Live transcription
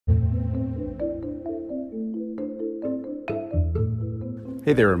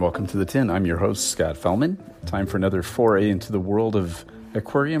Hey there, and welcome to The Tin. I'm your host, Scott Fellman. Time for another foray into the world of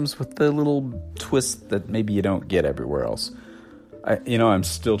aquariums with the little twist that maybe you don't get everywhere else. I'm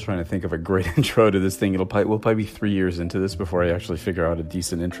still trying to think of a great intro to this thing. We'll probably be 3 years into this before I actually figure out a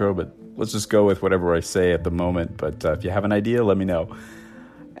decent intro, but let's just go with whatever I say at the moment. But if you have an idea, let me know.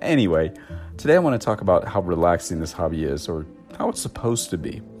 Anyway, today I want to talk about how relaxing this hobby is, or how it's supposed to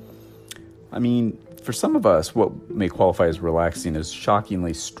be. I mean, for some of us, what may qualify as relaxing is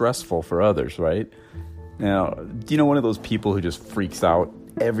shockingly stressful for others, right? Now, do you know one of those people who just freaks out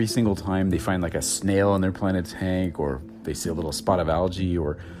every single time they find like a snail in their planted tank, or they see a little spot of algae,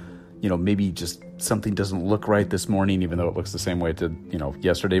 or, maybe just something doesn't look right this morning, even though it looks the same way it did,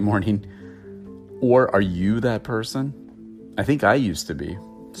 yesterday morning? Or are you that person? I think I used to be,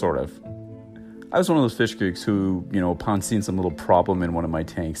 sort of. I was one of those fish geeks who, upon seeing some little problem in one of my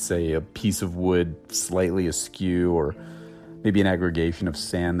tanks, say a piece of wood slightly askew, or maybe an aggregation of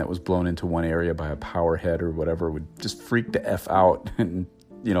sand that was blown into one area by a power head or whatever, would just freak the F out and,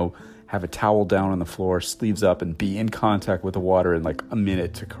 have a towel down on the floor, sleeves up, and be in contact with the water in like a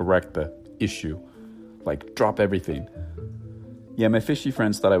minute to correct the issue. Like, drop everything. Yeah, my fishy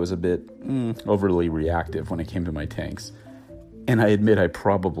friends thought I was a bit overly reactive when it came to my tanks. And I admit I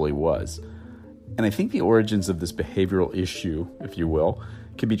probably was. And I think the origins of this behavioral issue, if you will,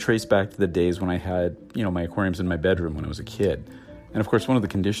 can be traced back to the days when I had, my aquariums in my bedroom when I was a kid. And of course, one of the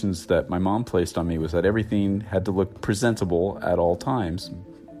conditions that my mom placed on me was that everything had to look presentable at all times.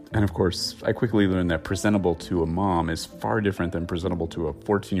 And of course, I quickly learned that presentable to a mom is far different than presentable to a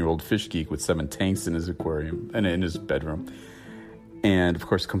 14-year-old fish geek with 7 tanks in his aquarium and in his bedroom. And of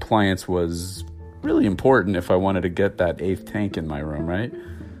course, compliance was really important if I wanted to get that 8th tank in my room, right?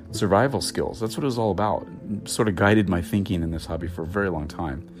 Survival skills, that's what it was all about. It sort of guided my thinking in this hobby for a very long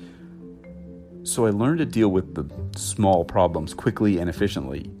time. So I learned to deal with the small problems quickly and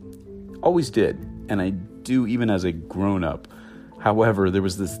efficiently. Always did, and I do even as a grown-up. However, there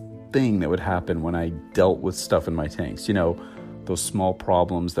was this thing that would happen when I dealt with stuff in my tanks. Those small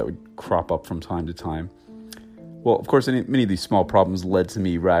problems that would crop up from time to time. Well, of course, many of these small problems led to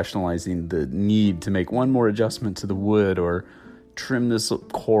me rationalizing the need to make one more adjustment to the wood, or trim this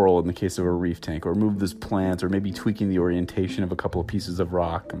coral in the case of a reef tank, or move this plant, or maybe tweaking the orientation of a couple of pieces of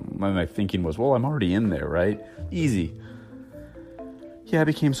rock. And my thinking was, well, I'm already in there, right? Easy. Yeah, I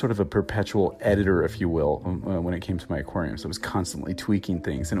became sort of a perpetual editor, if you will, when it came to my aquariums. I was constantly tweaking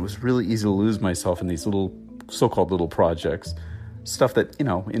things, and it was really easy to lose myself in these little, so-called little projects. Stuff that,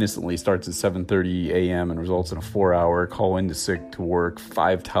 innocently starts at 7:30 a.m. and results in a 4-hour call in to sick to work,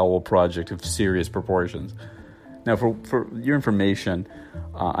 5-towel project of serious proportions. Now, for your information,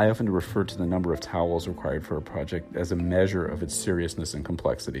 I often refer to the number of towels required for a project as a measure of its seriousness and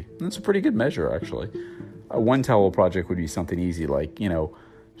complexity. And it's a pretty good measure, actually. A 1-towel project would be something easy, like,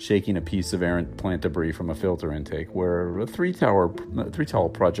 shaking a piece of errant plant debris from a filter intake, where a 3-towel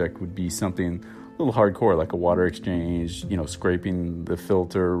project would be something a little hardcore, like a water exchange, scraping the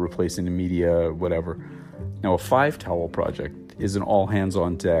filter, replacing the media, whatever. Now, a 5-towel project is an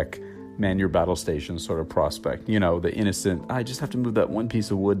all-hands-on-deck, man your battle station sort of prospect. The innocent, I just have to move that one piece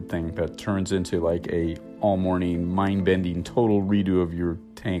of wood thing that turns into like a all-morning, mind-bending, total redo of your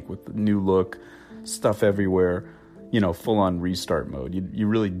tank with the new look, stuff everywhere, full-on restart mode. You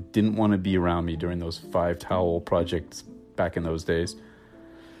really didn't want to be around me during those 5-towel projects back in those days.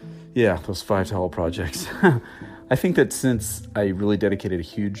 Yeah, those 5-towel projects. I think that since I really dedicated a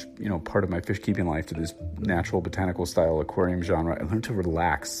huge, part of my fish keeping life to this natural botanical style aquarium genre, I learned to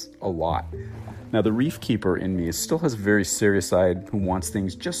relax a lot. Now, the reef keeper in me still has a very serious side who wants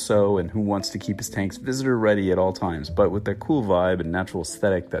things just so, and who wants to keep his tanks visitor ready at all times. But with that cool vibe and natural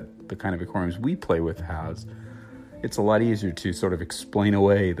aesthetic that the kind of aquariums we play with has, it's a lot easier to sort of explain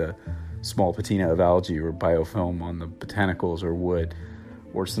away the small patina of algae or biofilm on the botanicals or wood,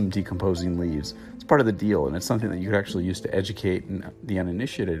 or some decomposing leaves. It's part of the deal, and it's something that you could actually use to educate the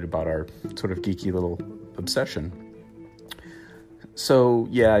uninitiated about our sort of geeky little obsession. So,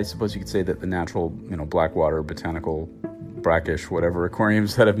 yeah, I suppose you could say that the natural, blackwater, botanical, brackish, whatever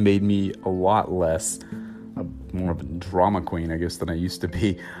aquariums that have made me a lot less, more of a drama queen, I guess, than I used to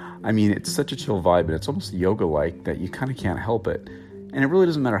be. I mean, it's such a chill vibe, and it's almost yoga-like that you kind of can't help it. And it really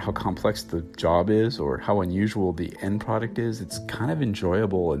doesn't matter how complex the job is or how unusual the end product is. It's kind of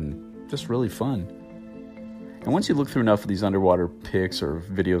enjoyable and just really fun. And once you look through enough of these underwater pics or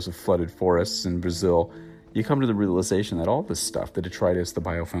videos of flooded forests in Brazil, you come to the realization that all this stuff, the detritus, the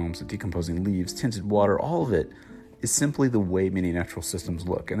biofilms, the decomposing leaves, tinted water, all of it is simply the way many natural systems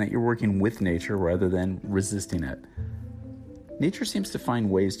look, and that you're working with nature rather than resisting it. Nature seems to find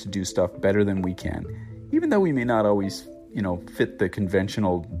ways to do stuff better than we can, even though we may not always fit the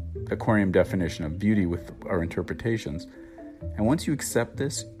conventional aquarium definition of beauty with our interpretations. And once you accept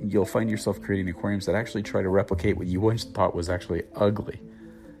this, you'll find yourself creating aquariums that actually try to replicate what you once thought was actually ugly.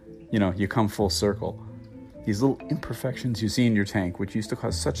 You come full circle. These little imperfections you see in your tank, which used to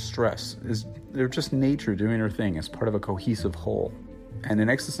cause such stress, they're just nature doing her thing as part of a cohesive whole. And an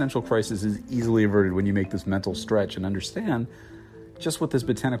existential crisis is easily averted when you make this mental stretch and understand just what this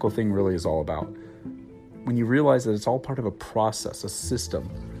botanical thing really is all about. When you realize that it's all part of a process, a system,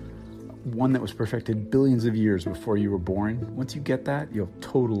 one that was perfected billions of years before you were born, once you get that, you'll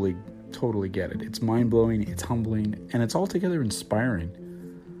totally get it. It's mind-blowing, it's humbling, and it's altogether inspiring.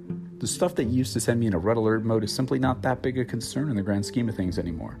 The stuff that used to send me in a red alert mode is simply not that big a concern in the grand scheme of things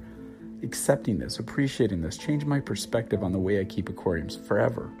anymore. Accepting this, appreciating this, changed my perspective on the way I keep aquariums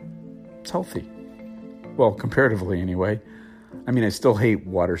forever. It's healthy. Well, comparatively anyway. I still hate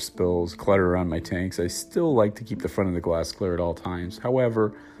water spills, clutter around my tanks. I still like to keep the front of the glass clear at all times.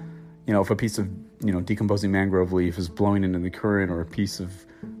 However, if a piece of, decomposing mangrove leaf is blowing into the current or a piece of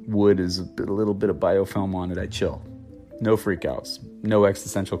wood is a little bit of biofilm on it, I chill. No freakouts, no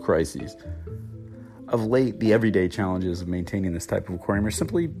existential crises. Of late, the everyday challenges of maintaining this type of aquarium are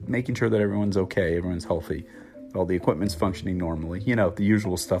simply making sure that everyone's okay, everyone's healthy, all the equipment's functioning normally, the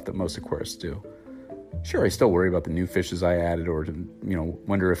usual stuff that most aquarists do. Sure, I still worry about the new fishes I added or,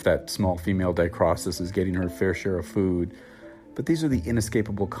 wonder if that small female Dicrossus is getting her fair share of food. But these are the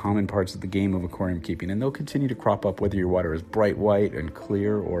inescapable common parts of the game of aquarium keeping, and they'll continue to crop up whether your water is bright white and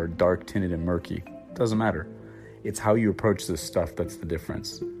clear or dark tinted and murky. Doesn't matter. It's how you approach this stuff that's the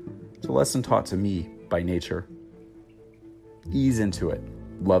difference. It's a lesson taught to me by nature. Ease into it.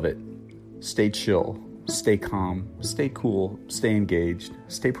 Love it. Stay chill. Stay calm. Stay cool. Stay engaged.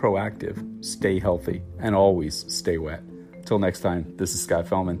 Stay proactive. Stay healthy. And always stay wet. Till next time, this is Scott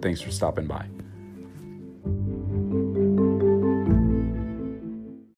Fellman. Thanks for stopping by.